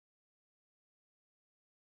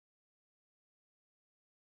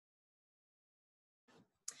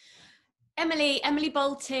Emily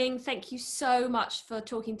Bolting, thank you so much for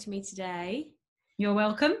talking to me today. You're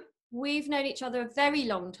welcome. We've known each other a very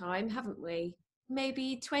long time, haven't we?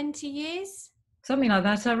 Maybe 20 years? Something like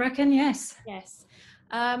that, I reckon, yes. Yes.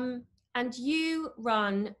 And you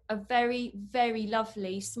run a very, very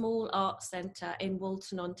lovely small art centre in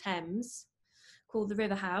Walton-on-Thames called the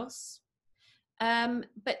River House.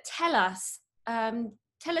 But tell us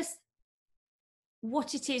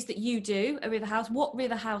what it is that you do at River House, what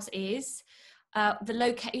River House is, about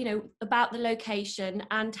the location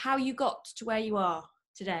and how you got to where you are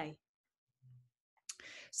today.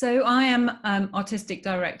 So I am artistic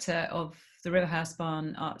director of the River House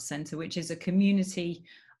Barn Arts Centre, which is a community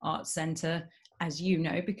arts centre, as you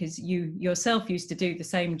know, because you yourself used to do the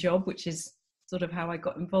same job, which is sort of how I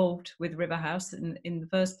got involved with River House in the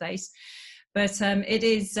first place. But it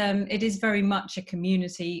is very much a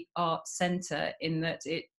community arts centre in that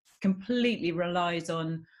it completely relies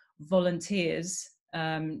on volunteers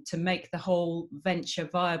to make the whole venture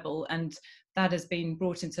viable, and that has been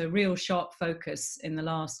brought into real sharp focus in the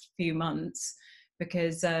last few months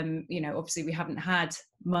because obviously we haven't had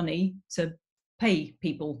money to pay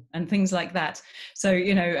people and things like that. So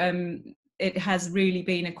it has really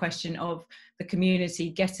been a question of the community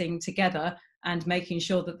getting together and making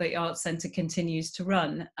sure that the Arts Centre continues to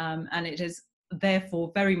run, and it has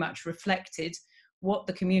therefore very much reflected what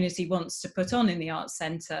the community wants to put on in the Arts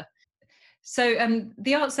Centre. So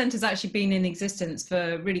the Arts Centre has actually been in existence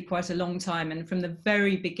for really quite a long time, and from the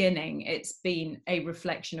very beginning it's been a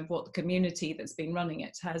reflection of what the community that's been running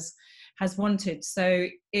it has wanted. So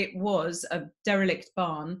it was a derelict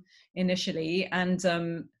barn initially, and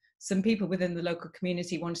some people within the local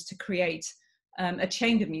community wanted to create a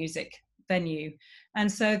chamber music venue, and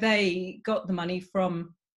so they got the money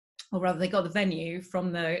from, or rather they got the venue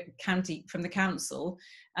from the council,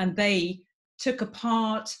 and they took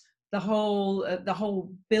apart the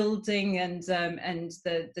whole building and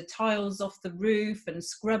the tiles off the roof and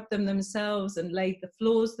scrubbed them themselves and laid the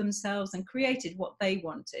floors themselves and created what they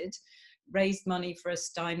wanted, raised money for a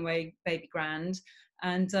Steinway baby grand,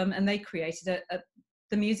 and they created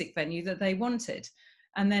the music venue that they wanted.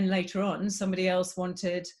 And then later on somebody else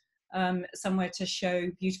wanted somewhere to show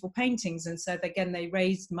beautiful paintings, and so again they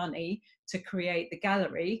raised money to create the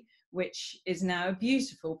gallery, which is now a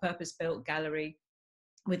beautiful purpose-built gallery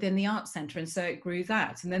within the Arts Centre, and so it grew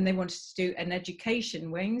that. And then they wanted to do an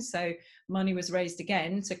education wing, so money was raised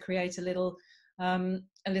again to create a little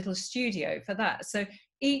studio for that. So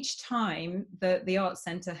each time the Arts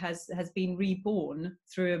Centre has been reborn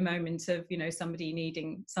through a moment of somebody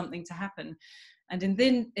needing something to happen. And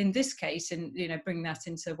in this case, and bring that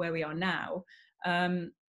into where we are now,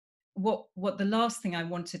 what the last thing I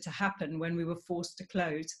wanted to happen when we were forced to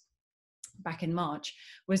close back in March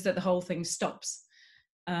was that the whole thing stops,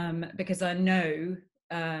 because I know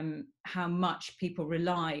how much people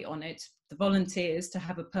rely on it, the volunteers to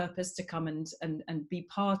have a purpose, to come and be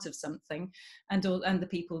part of something, and the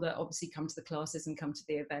people that obviously come to the classes and come to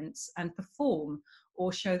the events and perform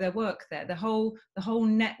or show their work there. The whole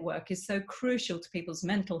network is so crucial to people's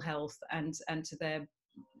mental health and to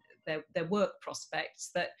their work prospects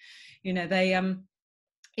that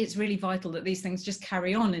it's really vital that these things just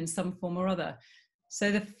carry on in some form or other.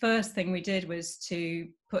 So the first thing we did was to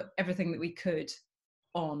put everything that we could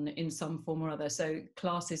on in some form or other. So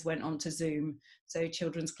classes went on to Zoom, so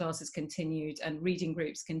children's classes continued and reading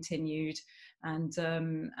groups continued, and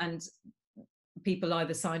people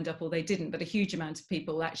either signed up or they didn't, but a huge amount of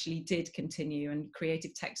people actually did continue, and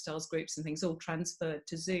creative textiles groups and things all transferred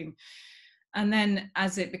to Zoom. And then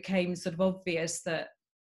as it became sort of obvious that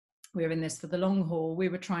we were in this for the long haul, we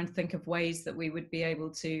were trying to think of ways that we would be able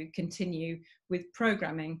to continue with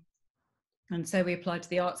programming. And so we applied to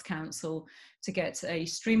the Arts Council to get a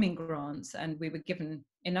streaming grant, and we were given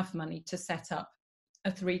enough money to set up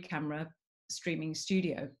a 3-camera streaming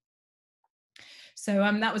studio. So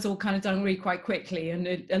that was all kind of done really quite quickly, and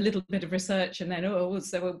a little bit of research, and then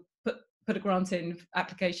so we'll put a grant in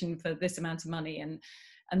application for this amount of money,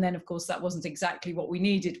 and then of course that wasn't exactly what we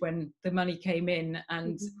needed when the money came in,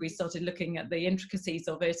 and we started looking at the intricacies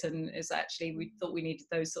of it, and it's actually, we thought we needed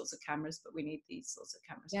those sorts of cameras, but we need these sorts of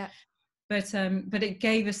cameras. Yeah. But it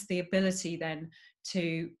gave us the ability then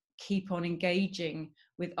to keep on engaging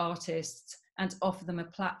with artists and offer them a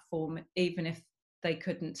platform, even if they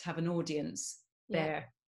couldn't have an audience there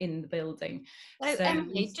in the building. So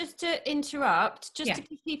Emily, just to interrupt, to give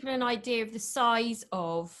people an idea of the size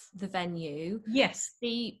of the venue. Yes.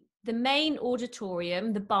 The main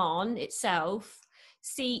auditorium, the barn itself,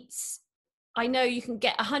 seats, I know you can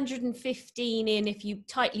get 115 in if you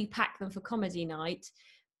tightly pack them for comedy night,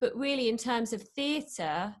 but really in terms of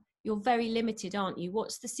theatre, you're very limited, aren't you?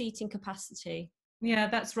 What's the seating capacity? Yeah,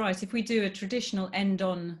 that's right. If we do a traditional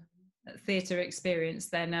end-on theatre experience,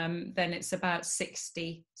 then it's about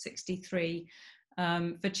 60, 63.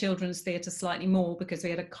 For children's theatre, slightly more, because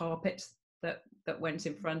we had a carpet that went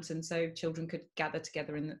in front, and so children could gather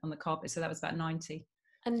together on the carpet. So that was about 90.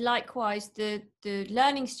 And likewise, the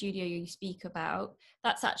learning studio you speak about,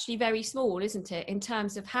 that's actually very small, isn't it? In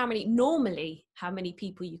terms of how many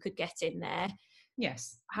people you could get in there.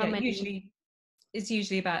 Yes. How many? It's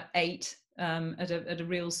usually about 8. At a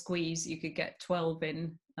real squeeze, you could get 12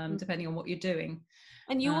 in, depending on what you're doing.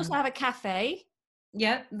 And you also have a cafe.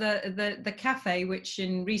 Yeah, the cafe, which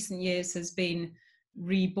in recent years has been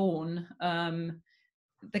reborn.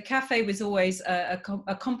 The cafe was always a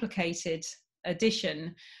complicated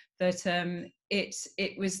addition, that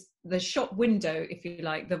it was the shop window, if you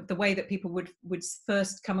like, the way that people would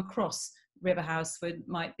first come across Riverhouse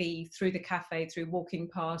might be through the cafe, through walking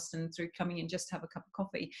past and through coming in just to have a cup of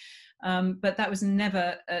coffee. But that was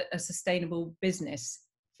never a sustainable business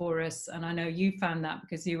for us. And I know you found that,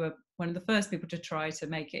 because you were one of the first people to try to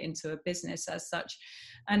make it into a business as such.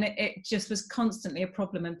 And it just was constantly a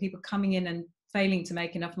problem, and people coming in and failing to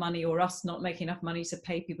make enough money, or us not making enough money to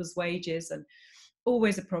pay people's wages, and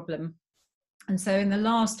always a problem. And so in the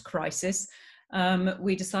last crisis,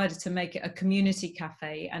 we decided to make it a community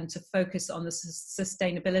cafe and to focus on the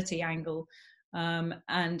sustainability angle.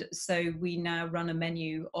 And so we now run a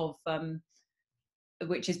menu of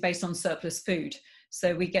which is based on surplus food.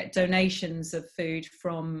 So we get donations of food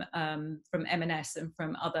from M&S and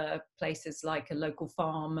from other places, like a local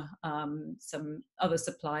farm, some other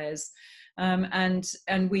suppliers, and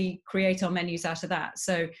we create our menus out of that.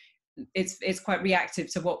 So it's quite reactive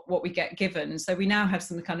to what we get given. So we now have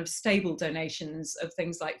some kind of stable donations of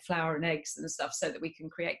things like flour and eggs and stuff, so that we can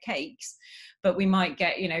create cakes. But we might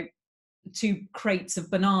get 2 crates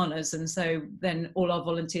of bananas, and so then all our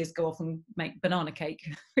volunteers go off and make banana cake,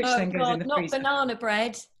 which then goes in the freezer. Not banana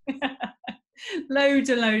bread. Loads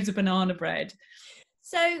and loads of banana bread.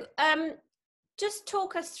 So just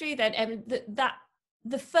talk us through then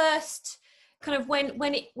the first kind of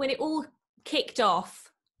when it all kicked off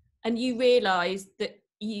and you realized that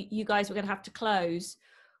you guys were going to have to close.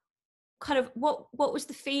 Kind of what was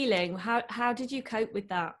the feeling? How did you cope with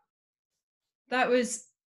that? That was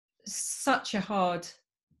such a hard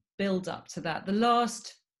build up to that. The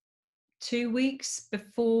last 2 weeks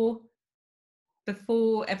before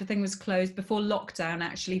everything was closed, before lockdown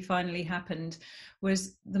actually finally happened,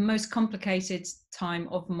 was the most complicated time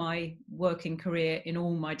of my working career in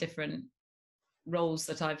all my different roles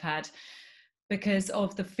that I've had, because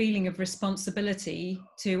of the feeling of responsibility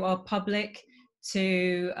to our public,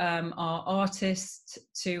 to our artists,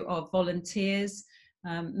 to our volunteers.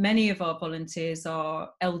 Many of our volunteers are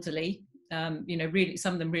elderly, really,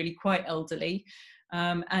 some of them really quite elderly,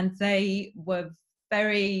 and they were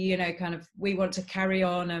very, kind of, we want to carry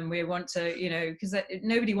on, and we want to, because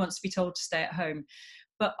nobody wants to be told to stay at home.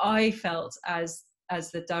 But I felt as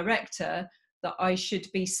the director that I should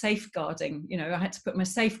be safeguarding, I had to put my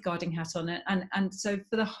safeguarding hat on it. And so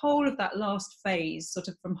for the whole of that last phase, sort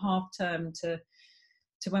of from half term to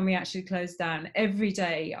when we actually closed down, every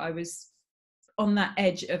day I was on that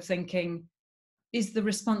edge of thinking, is the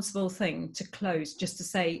responsible thing to close, just to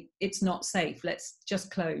say it's not safe, let's just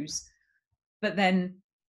close? But then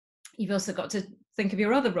you've also got to think of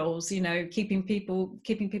your other roles, keeping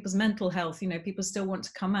people's mental health. People still want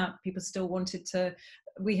to come out, people still wanted to.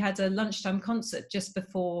 We had a lunchtime concert just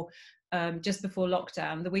before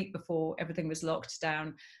lockdown, the week before everything was locked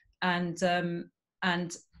down, and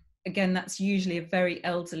again, that's usually a very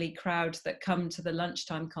elderly crowd that come to the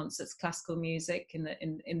lunchtime concerts, classical music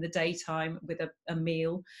in the daytime with a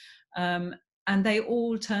meal. And they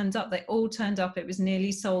all turned up. It was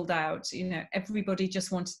nearly sold out. Everybody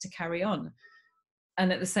just wanted to carry on.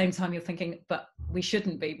 And at the same time, you're thinking, but we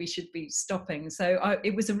shouldn't be. We should be stopping. So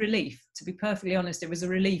it was a relief, to be perfectly honest. It was a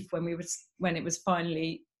relief when it was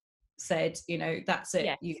finally said, that's it.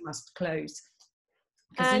 Yes. You must close.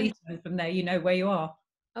 Because at least from there, you know where you are.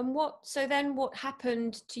 And so then what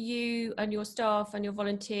happened to you and your staff and your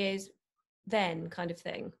volunteers then, kind of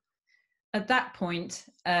thing? At that point,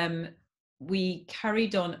 we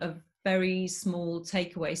carried on a very small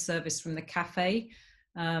takeaway service from the cafe,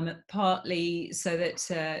 partly so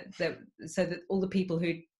that all the people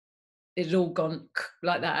who it had all gone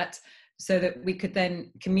like that, so that we could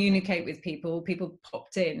then communicate with people. People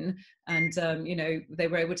popped in, and they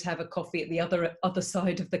were able to have a coffee at the other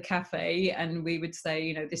side of the cafe, and we would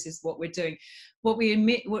say, this is what we're doing. What we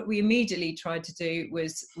immediately tried to do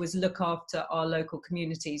was look after our local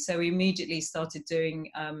community. So we immediately started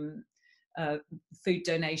doing food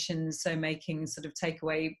donations, so making sort of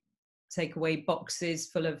takeaway boxes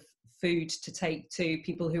full of food to take to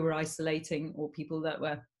people who were isolating or people that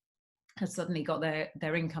had suddenly got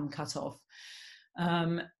their income cut off.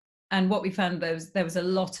 And what we found, there was a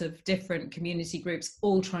lot of different community groups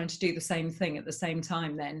all trying to do the same thing at the same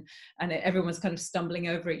time then, and everyone was kind of stumbling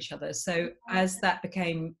over each other. So as that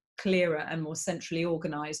became clearer and more centrally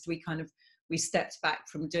organized, we stepped back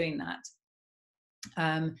from doing that.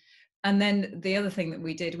 And then the other thing that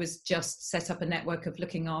we did was just set up a network of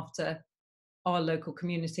looking after our local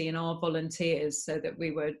community and our volunteers, so that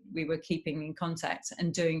we were keeping in contact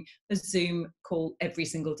and doing a Zoom call every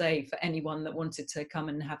single day for anyone that wanted to come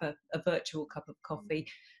and have a virtual cup of coffee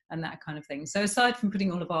and that kind of thing. So aside from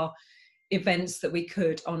putting all of our events that we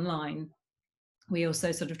could online, we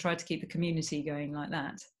also sort of tried to keep the community going like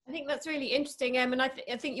that. I think that's really interesting, and I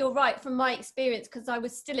think you're right from my experience, because I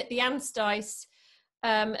was still at the Amstice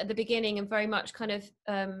at the beginning and very much kind of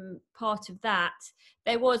part of that.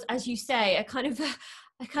 There was, as you say, a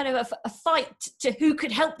fight to who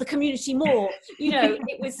could help the community more.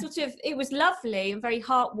 It was lovely and very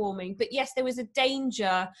heartwarming, but yes, there was a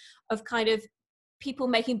danger of kind of people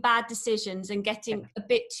making bad decisions and getting a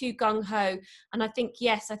bit too gung-ho. And I think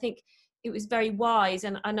it was very wise,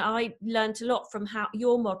 and I learned a lot from how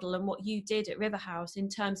your model and what you did at River House in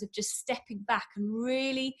terms of just stepping back and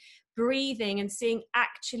really breathing and seeing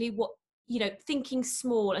actually what, thinking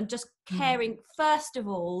small and just caring first of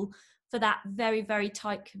all for that very, very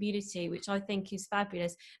tight community, which I think is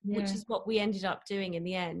fabulous, which is what we ended up doing in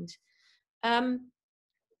the end.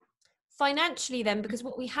 Financially then, because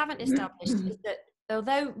what we haven't established is that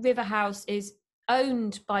although River House is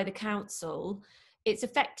owned by the council, it's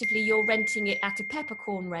effectively you're renting it at a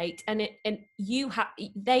peppercorn rate, and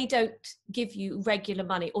they don't give you regular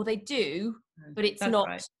money, or they do, but it's not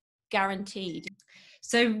right. Guaranteed.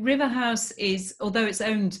 So River House is, although it's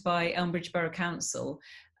owned by Elmbridge Borough Council,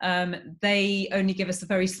 they only give us a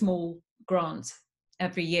very small grant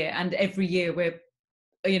every year, and every year we're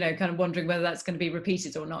kind of wondering whether that's going to be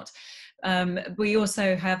repeated or not. We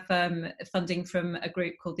also have funding from a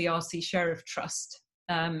group called the RC Sheriff Trust,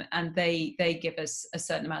 and they give us a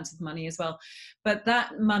certain amount of money as well. But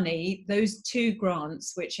that money, those two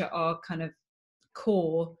grants, which are our kind of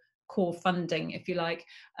core funding, if you like,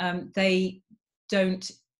 they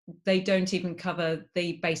don't even cover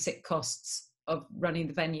the basic costs of running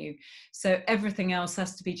the venue. So everything else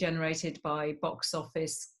has to be generated by box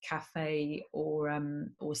office, cafe, or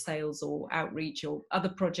sales or outreach or other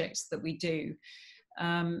projects that we do.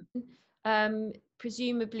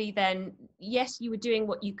 Presumably then, yes, you were doing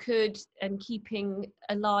what you could and keeping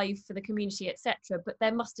alive for the community, etc., but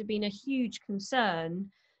there must have been a huge concern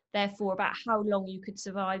therefore about how long you could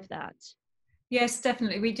survive that. Yes,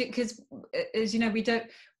 definitely. We did, because as you know,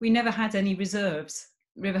 we never had any reserves.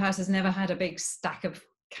 River House has never had a big stack of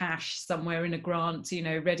cash somewhere in a grant,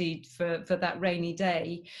 ready for that rainy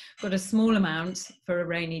day. Got a small amount for a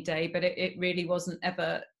rainy day, but it really wasn't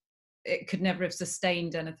ever, it could never have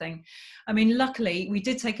sustained anything. I mean, luckily we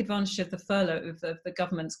did take advantage of the furlough of the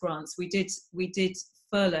government's grants. We did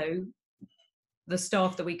furlough the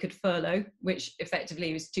staff that we could furlough, which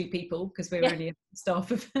effectively was 2 people, because we were only a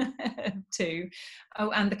staff of 2.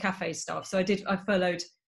 Oh, and the cafe staff. So I furloughed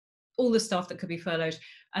all the staff that could be furloughed,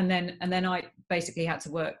 and then I basically had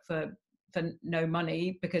to work for no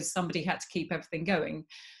money, because somebody had to keep everything going.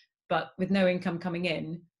 But with no income coming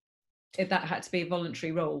in, that had to be a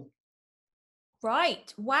voluntary role.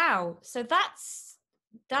 Right. Wow. So that's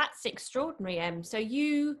extraordinary, Em. So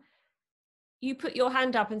you put your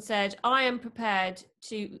hand up and said, I am prepared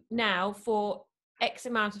to now for X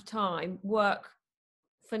amount of time work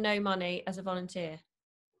for no money as a volunteer.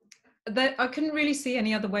 I couldn't really see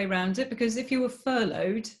any other way around it, because if you were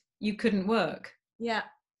furloughed, you couldn't work. Yeah.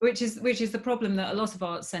 Which is the problem that a lot of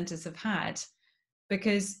arts centres have had,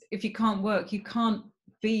 because if you can't work, you can't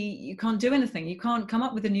do anything. You can't come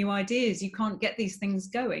up with the new ideas. You can't get these things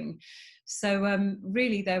going. So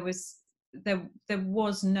really, there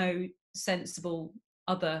was no sensible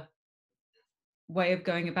other way of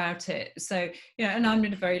going about it. So and I'm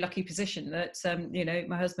in a very lucky position that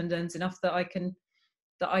my husband earns enough that I can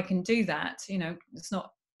do that. It's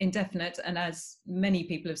not indefinite, and as many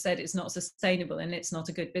people have said, it's not sustainable and it's not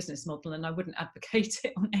a good business model, and I wouldn't advocate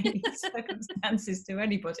it on any circumstances to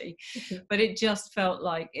anybody. But it just felt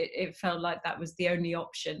like it felt like that was the only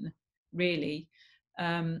option, really.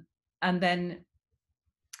 And then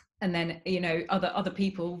other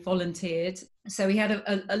people volunteered. So we had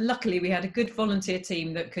luckily we had a good volunteer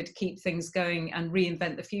team that could keep things going and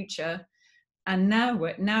reinvent the future. And now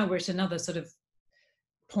we're at another sort of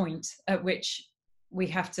point at which we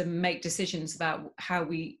have to make decisions about how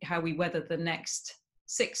we weather the next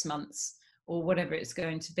 6 months or whatever it's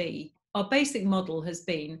going to be. Our basic model has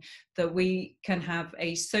been that we can have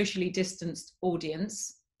a socially distanced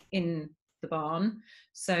audience in the barn.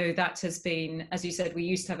 So that has been, as you said, we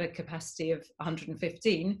used to have a capacity of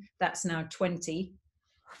 115. That's now 20.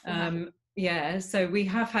 Wow. Yeah, so we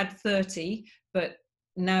have had 30, but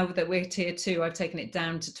now that we're tier 2, I've taken it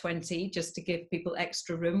down to 20 just to give people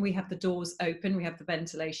extra room. We have the doors open, we have the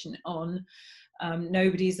ventilation on.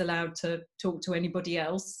 Nobody's allowed to talk to anybody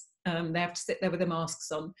else. They have to sit there with their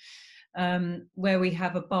masks on. Where we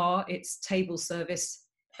have a bar, it's table service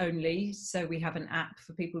only. So we have an app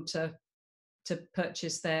for people to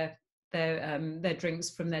purchase their drinks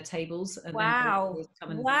from their tables, and Wow. then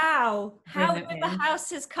come and Wow. bring How them the in. house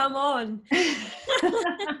has come on.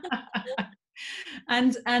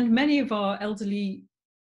 and many of our elderly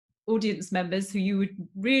audience members who you would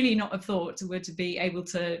really not have thought were to be able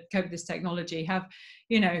to cope with this technology have,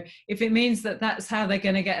 you know, if it means that that's how they're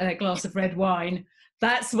going to get their glass of red wine,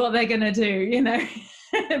 that's what they're going to do, you know.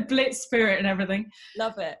 Blitz spirit and everything.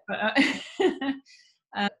 Love it.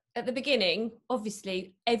 At the beginning,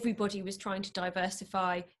 obviously, everybody was trying to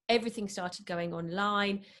diversify. Everything started going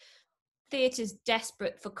online. Theatre's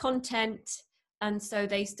desperate for content. And so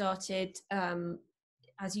they started,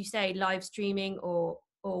 as you say, live streaming or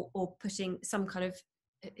putting some kind of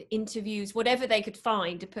interviews, whatever they could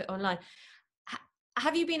find to put online.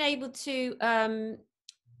 Have you been able to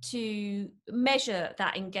measure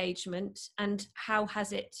that engagement, and how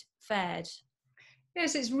has it fared?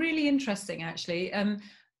 Yes, it's really interesting, actually.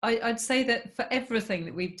 I'd say that for everything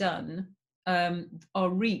that we've done, our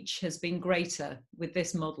reach has been greater with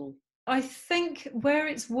this model. I think where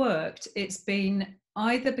it's worked, it's been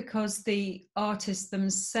either because the artists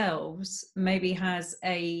themselves maybe has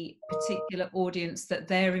a particular audience that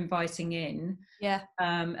they're inviting in,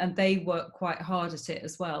 and they work quite hard at it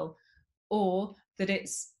as well, or that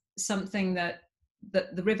it's something that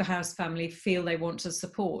the Riverhouse family feel they want to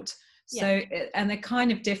support. So, and they're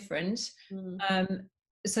kind of different.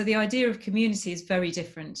 So the idea of community is very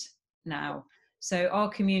different now. So our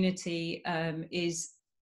community is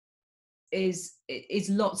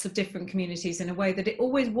lots of different communities in a way that it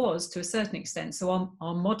always was to a certain extent. So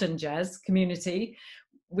our modern jazz community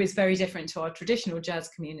was very different to our traditional jazz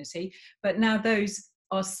community, but now those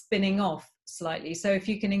are spinning off slightly. So if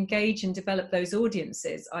you can engage and develop those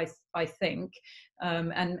audiences, I think,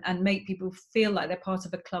 and make people feel like they're part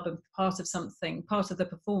of a club and part of something, part of the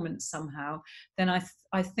performance somehow, then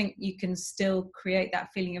I think you can still create that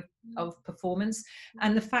feeling of performance.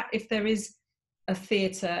 And the fact, if there is a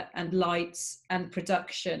theatre and lights and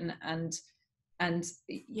production and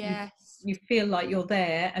you feel like you're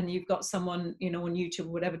there, and you've got someone, you know, on YouTube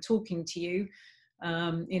or whatever talking to you,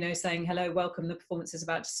 you know, saying hello, welcome, the performance is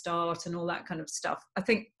about to start, and all that kind of stuff. I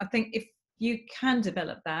think if you can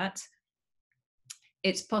develop that,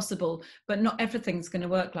 it's possible, but not everything's going to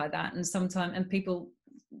work like that. And sometimes, and people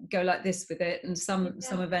go like this with it, and some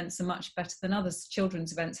events are much better than others.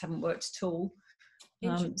 Children's events haven't worked at all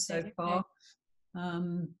so far.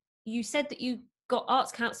 You said that you got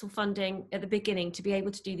Arts Council funding at the beginning to be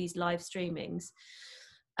able to do these live streamings.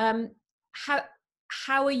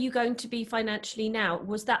 How are you going to be financially now?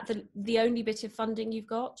 Was that the only bit of funding you've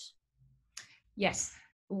got? Yes,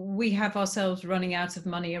 we have ourselves running out of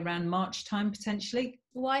money around March time potentially.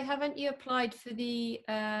 Why haven't you applied for the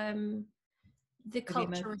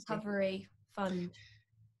Culture Recovery Fund?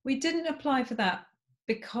 We didn't apply for that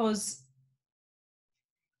because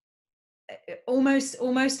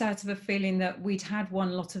almost out of a feeling that we'd had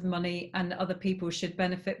one lot of money and other people should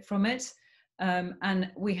benefit from it. And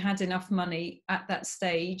we had enough money at that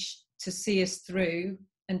stage to see us through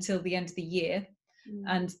until the end of the year.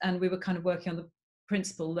 And we were kind of working on the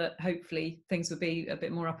principle that hopefully things would be a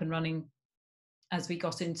bit more up and running as we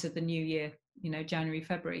got into the new year, you know, January,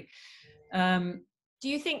 February. Do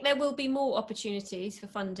you think there will be more opportunities for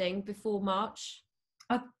funding before March?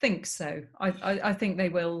 I think so. I think they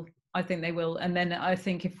will. I think they will. And then I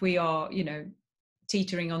think if we are, you know,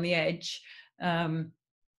 teetering on the edge,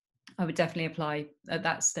 I would definitely apply at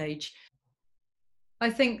that stage. I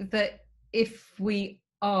think that if we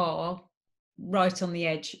are right on the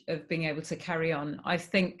edge of being able to carry on, I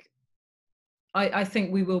think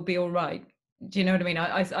we will be all right. Do you know what I mean?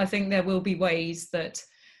 I think there will be ways that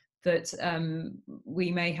we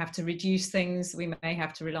may have to reduce things. We may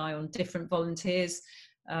have to rely on different volunteers.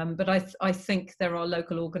 But I think there are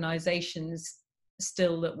local organisations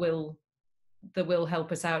still that will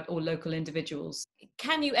help us out, or local individuals.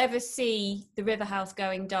 Can you ever see the Riverhouse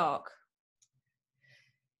going dark?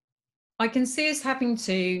 I can see us having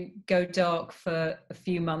to go dark for a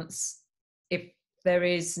few months if there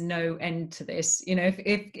is no end to this. You know,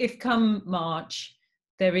 if come March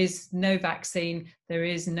there is no vaccine, there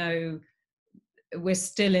is no, we're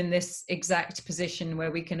still in this exact position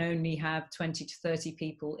where we can only have 20 to 30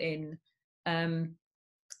 people in.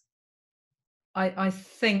 I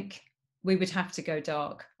think we would have to go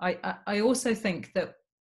dark. I also think that,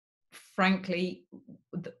 frankly,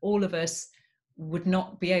 all of us would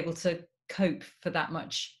not be able to cope for that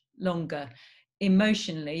much longer.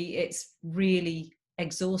 Emotionally, it's really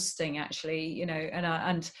exhausting, actually, you know,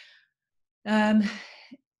 and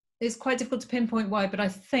it's quite difficult to pinpoint why, but I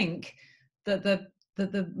think that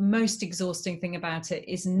the most exhausting thing about it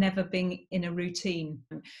is never being in a routine,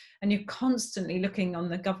 and you're constantly looking on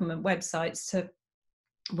the government websites to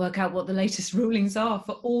work out what the latest rulings are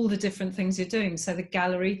for all the different things you're doing. So the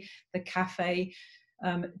gallery, the cafe,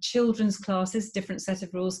 children's classes, different set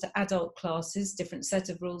of rules to adult classes, different set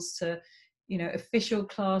of rules to, you know, official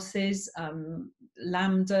classes.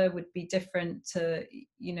 Lambda would be different to,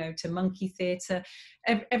 you know, to monkey theatre.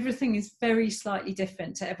 Everything is very slightly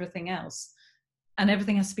different to everything else, and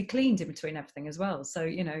everything has to be cleaned in between everything as well. So,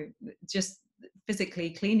 you know, just physically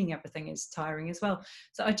cleaning everything is tiring as well.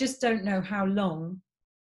 So I just don't know how long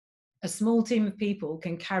a small team of people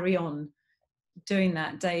can carry on doing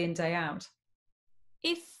that day in, day out.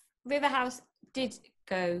 If River House did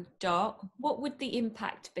go dark, what would the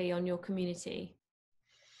impact be on your community?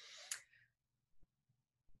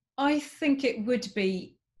 I think it would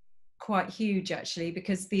be quite huge, actually,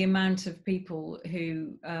 because the amount of people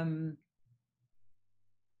who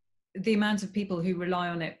rely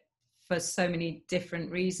on it for so many different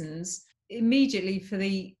reasons, immediately for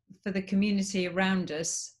the community around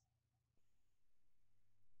us,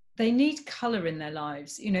 they need colour in their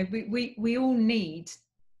lives. You know, we all need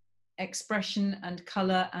expression and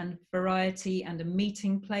colour and variety and a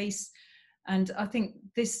meeting place. And I think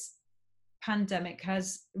this pandemic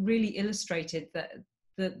has really illustrated that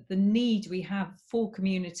the need we have for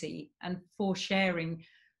community and for sharing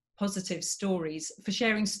positive stories, for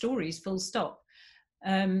sharing stories, full stop.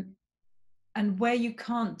 And where you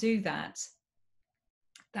can't do that,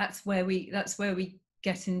 that's where we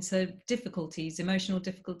get into difficulties, emotional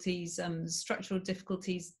difficulties, structural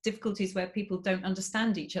difficulties, difficulties where people don't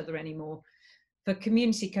understand each other anymore. For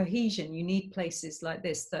community cohesion, you need places like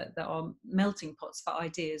this that are melting pots for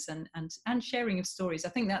ideas and sharing of stories. I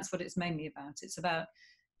think that's what it's mainly about. It's about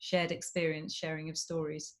shared experience, sharing of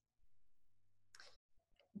stories.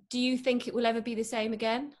 Do you think it will ever be the same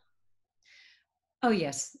again? Oh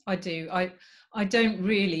yes, I do. I don't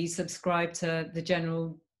really subscribe to the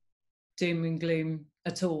general doom and gloom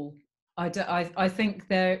at all. I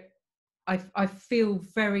think I feel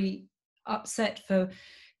very upset for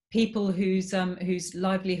people whose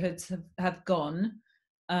livelihoods have gone,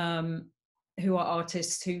 who are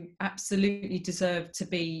artists who absolutely deserve to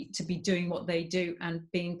be doing what they do and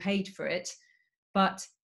being paid for it. But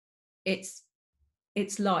it's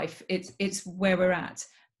life. It's where we're at.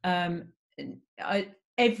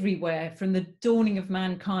 Everywhere from the dawning of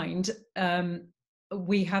mankind,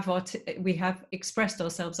 we have expressed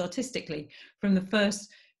ourselves artistically, from the first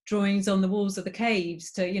drawings on the walls of the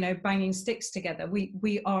caves to, you know, banging sticks together.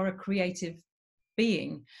 We are a creative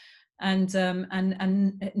being, and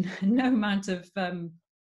no amount of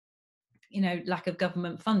you know, lack of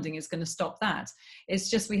government funding is going to stop that. It's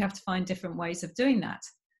just we have to find different ways of doing that.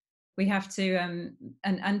 We have to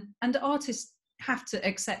and artists have to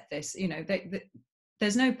accept this. You know,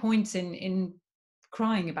 there's no point in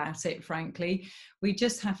crying about it, frankly. We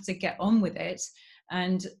just have to get on with it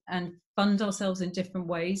and fund ourselves in different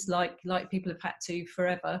ways, like people have had to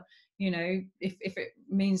forever. You know, if it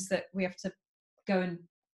means that we have to go and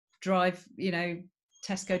drive, you know,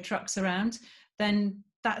 Tesco trucks around, then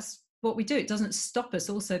that's what we do. It doesn't stop us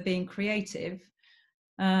also being creative.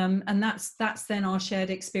 And that's then our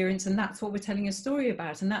shared experience, and that's what we're telling a story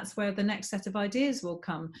about, and that's where the next set of ideas will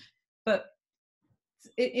come. But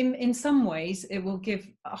in some ways it will give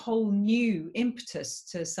a whole new impetus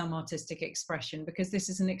to some artistic expression, because this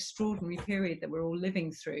is an extraordinary period that we're all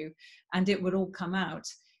living through, and it would all come out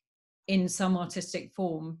in some artistic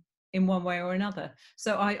form in one way or another.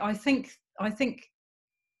 So I think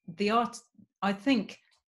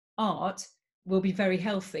art will be very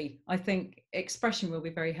healthy. I think expression will be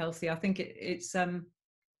very healthy. I think it's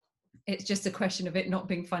just a question of it not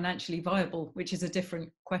being financially viable, which is a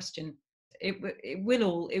different question. It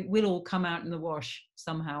will all come out in the wash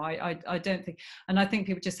somehow. I don't think, and I think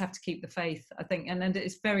people just have to keep the faith. I think, and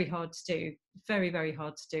it's very hard to do, very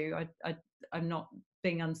hard to do. I'm not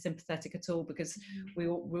being unsympathetic at all, because we're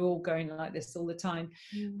all going like this all the time.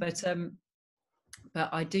 But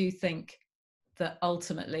I do think that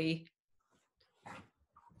ultimately,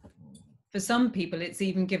 for some people, it's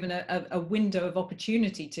even given a window of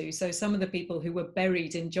opportunity to. So some of the people who were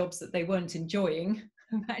buried in jobs that they weren't enjoying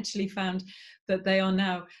have actually found that they are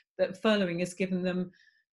now, that furloughing has given them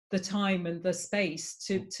the time and the space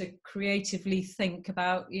to creatively think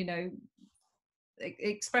about, you know,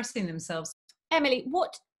 expressing themselves. Emily,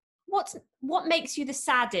 what makes you the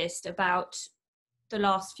saddest about the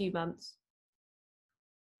last few months?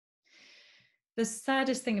 The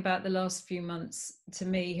saddest thing about the last few months to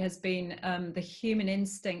me has been the human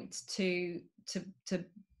instinct to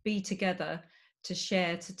be together, to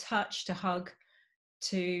share, to touch, to hug,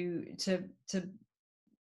 to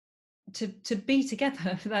be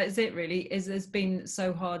together. That is it, really. Has been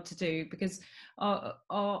so hard to do, because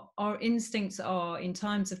our instincts are, in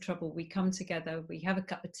times of trouble, we come together, we have a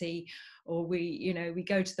cup of tea, or we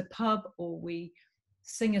go to the pub, or we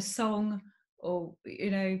sing a song, or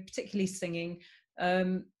particularly singing,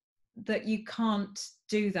 that you can't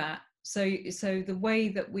do that. So the way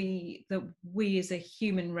that we as a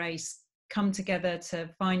human race come together to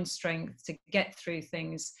find strength to get through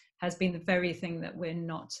things has been the very thing that we're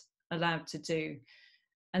not allowed to do.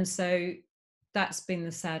 And so that's been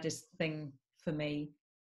the saddest thing for me,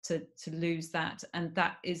 to lose that. And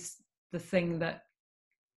that is the thing that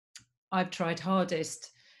I've tried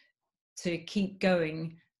hardest to keep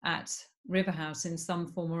going at Riverhouse in some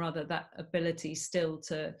form or other, that ability still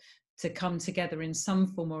to come together in some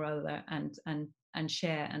form or other, and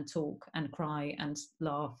share and talk and cry and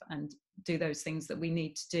laugh and do those things that we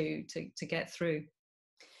need to do to get through.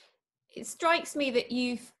 It strikes me that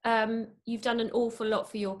you've done an awful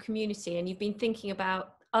lot for your community, and you've been thinking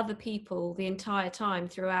about other people the entire time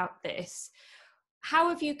throughout this. How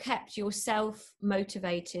have you kept yourself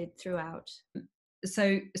motivated throughout?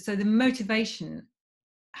 So the motivation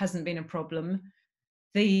hasn't been a problem.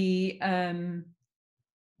 The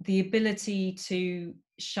ability to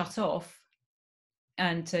shut off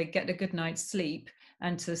and to get a good night's sleep,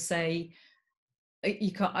 and to say,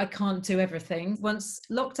 I can't do everything. Once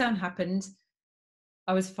lockdown happened,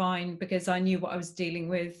 I was fine, because I knew what I was dealing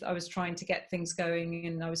with. I was trying to get things going,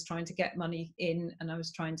 and I was trying to get money in, and I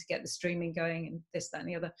was trying to get the streaming going, and this, that, and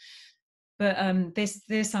the other. But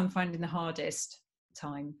this I'm finding the hardest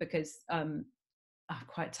time, because I'm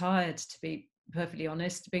quite tired, to be perfectly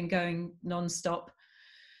honest. Been going non-stop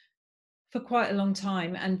for quite a long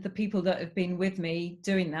time, and the people that have been with me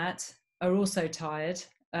doing that are also tired,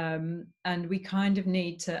 and we kind of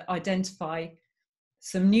need to identify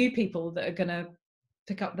some new people that are going to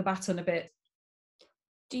pick up the baton a bit.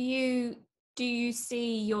 Do you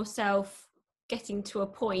see yourself getting to a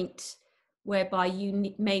point whereby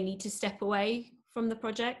you may need to step away from the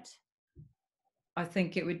project? I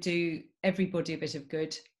think it would do everybody a bit of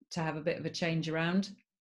good to have a bit of a change around.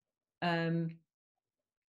 And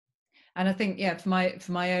I think, for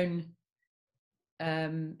my own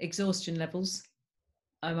exhaustion levels,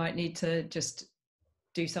 I might need to just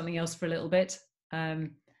do something else for a little bit,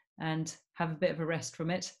 and have a bit of a rest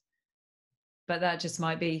from it. But that just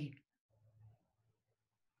might be,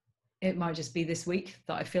 it might just be this week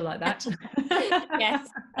that I feel like that. Yes,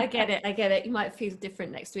 I get it. You might feel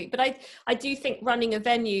different next week. But I do think running a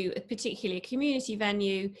venue, particularly a community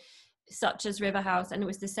venue such as Riverhouse, and it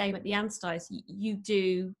was the same at the Anstice, you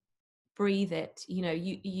do breathe it.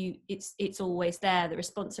 It's always there. The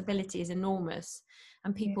responsibility is enormous,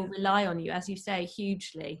 and people rely on you, as you say,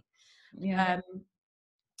 hugely.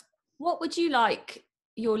 What would you like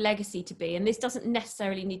your legacy to be? And this doesn't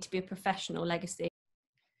necessarily need to be a professional legacy.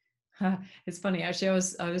 It's funny, actually.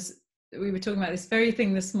 We were talking about this very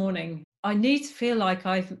thing this morning. I need to feel like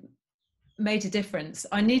I've made a difference.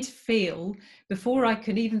 I need to feel, before I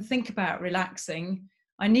can even think about relaxing,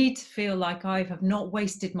 I need to feel like I have not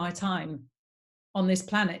wasted my time on this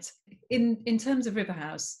planet. In terms of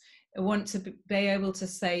Riverhouse, I want to be able to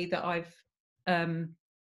say that I've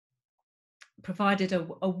provided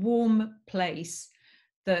a warm place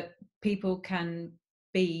that people can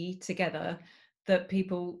be together, that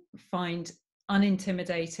people find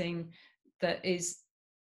unintimidating, that is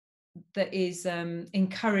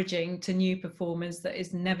encouraging to new performers, that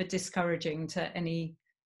is never discouraging to any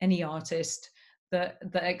artist, that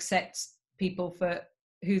accepts people for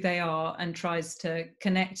who they are and tries to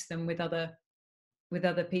connect them with other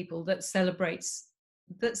people, that celebrates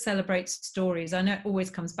stories. I know it always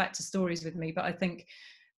comes back to stories with me, but I think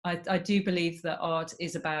I do believe that art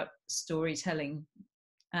is about storytelling,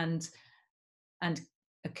 and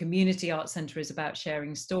a community art centre is about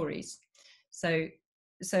sharing stories. So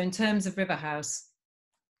in terms of Riverhouse,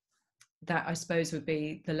 that I suppose would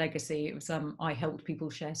be the legacy. It was I helped people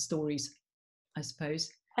share stories, I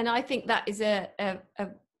suppose. And I think that is a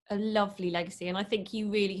lovely legacy, and I think you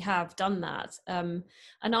really have done that. And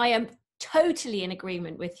I am totally in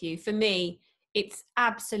agreement with you. For me, it's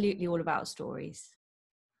absolutely all about stories.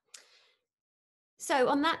 So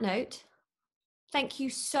on that note, thank you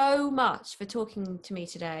so much for talking to me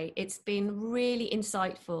today. It's been really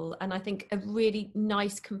insightful, and I think a really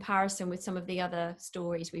nice comparison with some of the other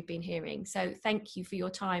stories we've been hearing. So thank you for your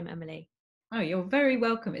time, Emily. Oh, you're very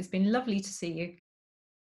welcome. It's been lovely to see you.